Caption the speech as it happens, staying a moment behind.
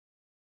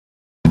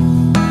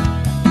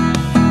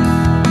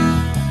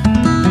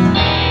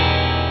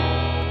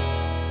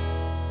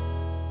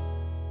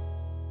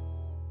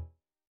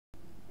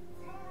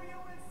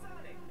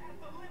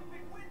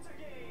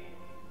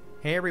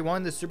Hey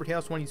everyone, this is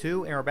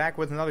SuperTales22, and we're back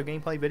with another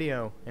gameplay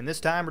video. And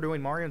this time we're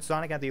doing Mario and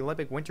Sonic at the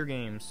Olympic Winter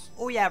Games.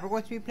 Oh yeah, we're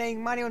going to be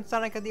playing Mario and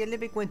Sonic at the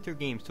Olympic Winter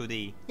Games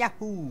today.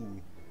 Yahoo!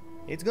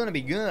 It's gonna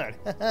be good,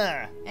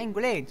 haha! And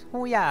great,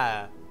 oh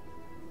yeah!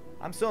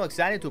 I'm so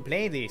excited to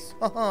play this,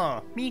 haha!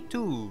 Me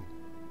too!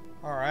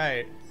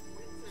 Alright,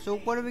 So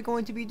what are we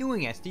going to be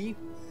doing, SD?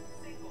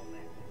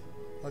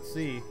 let's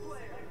see.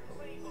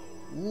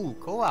 Ooh,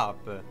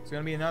 co-op! It's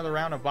gonna be another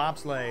round of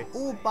Bobsleigh.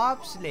 Oh,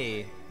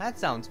 Bobsleigh! That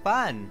sounds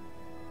fun!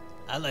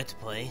 I'd like to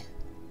play.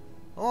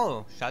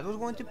 Oh, Shadow's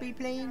going to be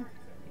playing?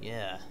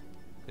 Yeah,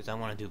 because I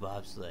want to do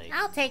bobsleigh.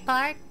 I'll take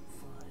part.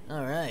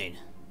 Alright,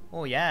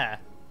 Oh yeah,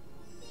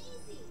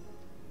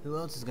 who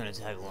else is going to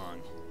tag along?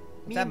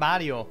 what's that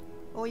Mario?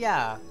 Oh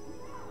yeah!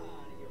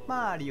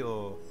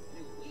 Mario!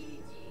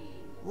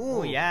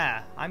 Oh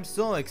yeah, I'm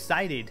so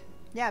excited.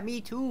 Yeah,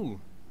 me too!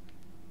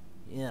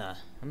 Yeah,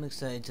 I'm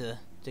excited to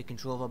take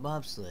control of a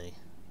bobsleigh.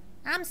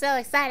 I'm so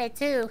excited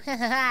too.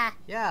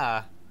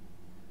 Yeah!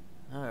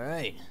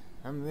 Alright,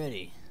 I'm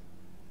ready.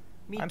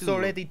 Me I'm too! so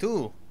ready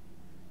too.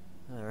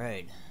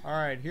 Alright,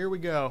 Alright, here we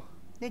go.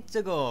 Let's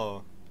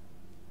go!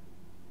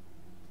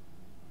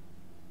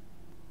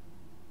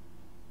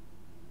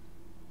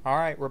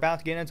 Alright, we're about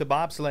to get into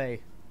Bobsleigh.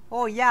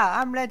 Oh yeah,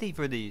 I'm ready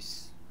for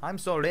this! I'm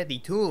so ready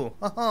too,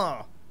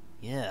 haha!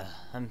 yeah,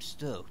 I'm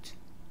stoked.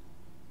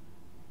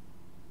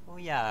 Oh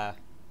yeah!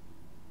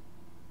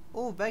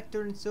 Oh,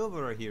 Vector and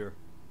Silver are here.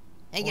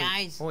 Hey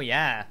guys! Oh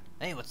yeah,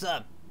 Hey, what's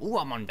up? Oh,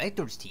 I'm on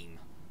Vector's team.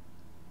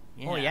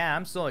 oh yeah,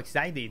 I'm so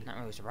excited. Not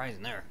really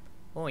surprising there.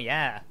 Oh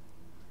yeah,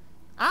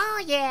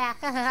 Oh yeah.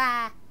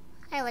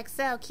 I look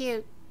so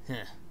cute.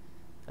 Huh.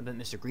 I bet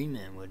Mr.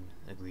 Greenman would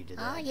agree to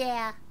that. Oh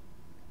yeah.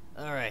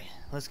 Alright,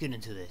 let's get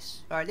into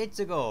this. Alright, let's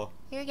go.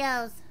 Here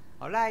goes.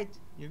 Alright,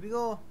 here we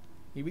go.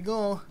 here we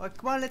go. Alright,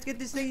 come on, let's get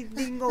this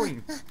thing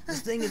going. This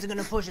thing isn't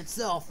gonna push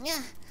itself.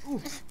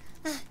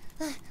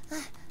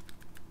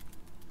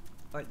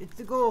 Alright,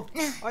 let's go.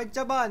 Alright,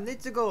 jump on,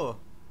 let's go.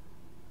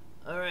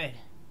 Alright.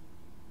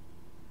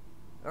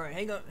 Alright,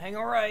 hang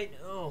on right.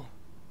 Oh,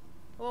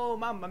 Oh,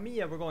 mamma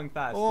mia, we're going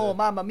fast. Oh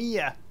mamma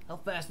mia. how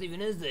fast even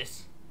is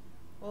this?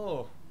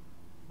 Oh.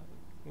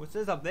 What's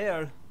this up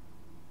there?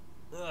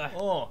 Ugh.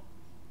 Oh,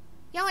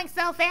 Going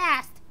so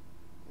fast.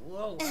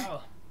 Whoa,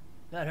 wow.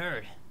 That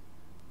hurt.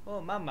 Oh,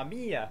 mamma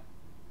mia.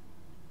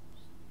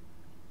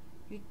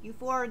 You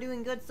four are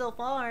doing good so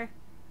far.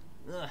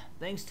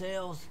 Thanks,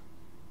 Tails.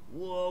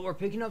 Whoa, we're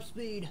picking up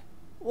speed.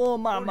 oh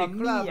mamma Holy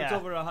crap, mia. it's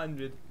over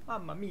 100.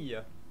 Mamma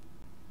mia.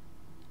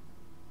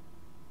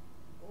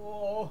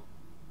 Oh.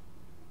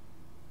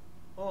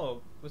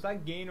 Oh, was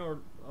that gain or...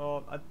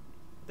 Oh, I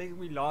think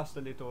we lost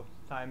a little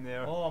time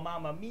there. Oh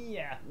mamma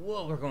mia.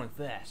 Whoa, we're going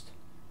fast.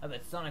 I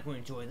bet Sonic would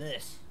enjoy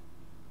this.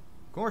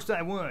 Of course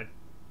I would.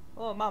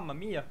 Oh, mamma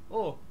mia.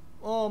 Oh.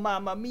 Oh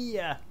mamma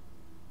mia.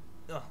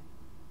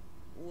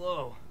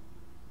 Whoa.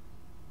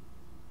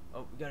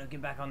 Oh, we gotta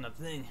get back on the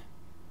thing.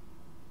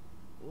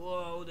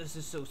 Whoa, this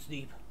is so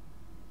steep.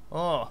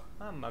 Oh,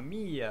 Mamma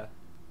mia.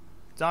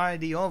 it's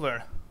already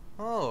over.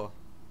 Oh.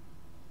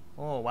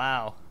 Oh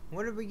wow.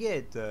 What did we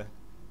get?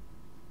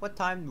 What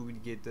time did we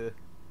get?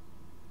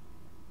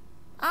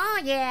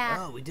 Oh yeah.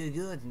 Oh, we did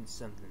good in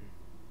something.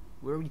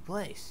 Where we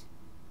place?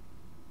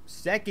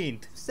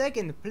 Second.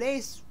 Second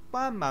place?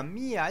 Mamma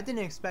mia, I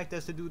didn't expect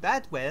us to do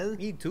that well.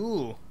 Me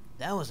too.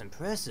 That was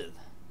impressive.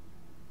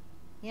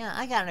 Yeah,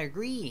 I gotta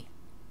agree.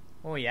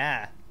 Oh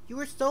yeah. You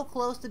were so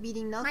close to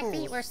beating Knuckles. My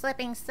feet were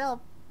slipping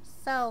so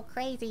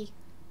crazy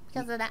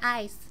because of the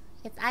ice.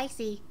 It's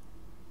icy.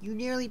 You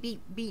nearly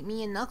beat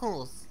me and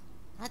Knuckles.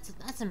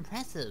 That's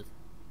impressive.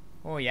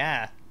 Oh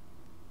yeah.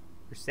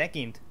 We're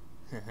second.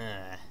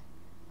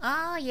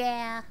 Oh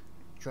yeah.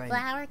 Try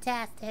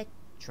Flower-tastic.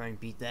 and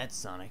beat that,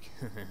 Sonic.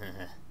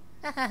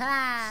 Ha ha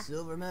ha.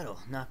 Silver medal,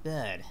 not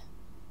bad.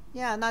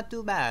 Yeah, not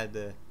too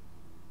bad.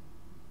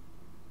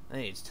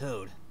 Hey, it's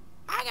Toad.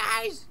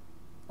 Hi guys.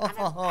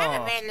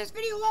 Oh, been in this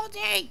video all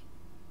day.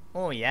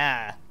 oh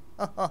yeah.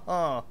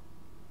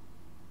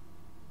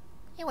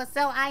 It was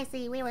so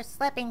icy. We were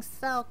slipping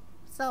so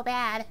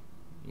bad.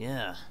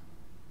 Yeah.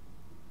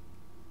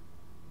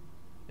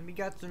 And we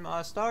got some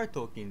star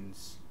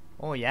tokens.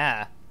 Oh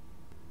yeah.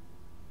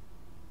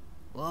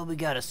 Well, we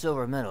got a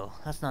silver medal.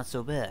 That's not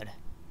so bad.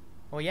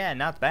 Oh yeah,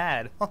 not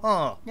bad.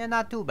 Yeah,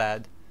 not too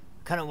bad.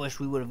 Kinda wish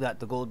we would have got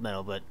the gold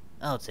medal, but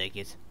I'll take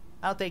it.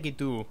 I'll take it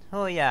too.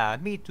 Oh yeah,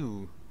 me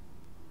too.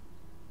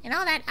 And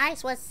all that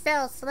ice was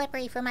so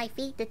slippery for my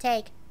feet to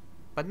take.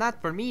 But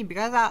not for me,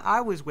 because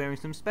I was wearing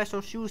some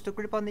special shoes to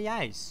grip on the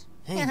ice.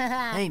 Hey,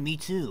 hey, me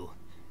too.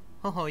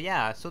 Oh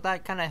yeah, so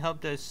that kinda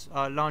helped us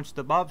launch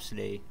the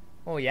bobsleigh.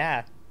 Oh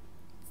yeah.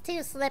 It's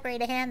too slippery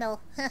to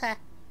handle.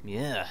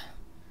 Yeah.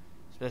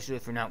 Especially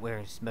if you're not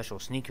wearing special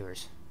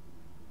sneakers.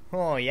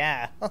 Oh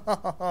yeah.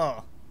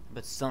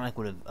 But Sonic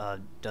would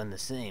have done the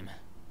same.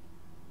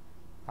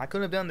 I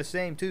could have done the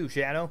same too,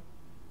 Shadow.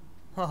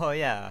 Oh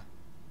yeah.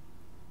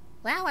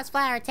 That was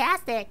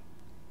flower-tastic.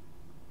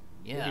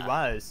 Yeah. It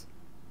was.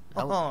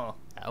 That,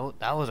 Oh,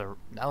 that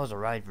was a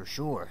ride for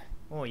sure.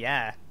 oh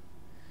yeah.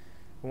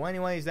 Well,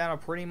 anyways, that'll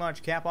pretty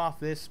much cap off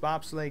this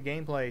Bobsleigh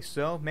gameplay.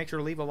 So, make sure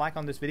to leave a like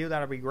on this video.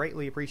 That'll be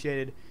greatly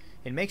appreciated.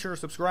 And make sure to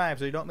subscribe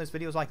so you don't miss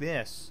videos like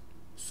this.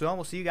 So,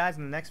 we'll see you guys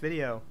in the next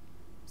video.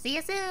 See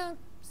you soon.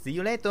 See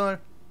you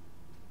later.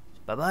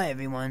 Bye-bye,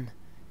 everyone.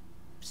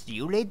 See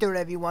you later,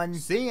 everyone.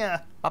 See ya.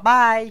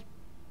 Bye-bye.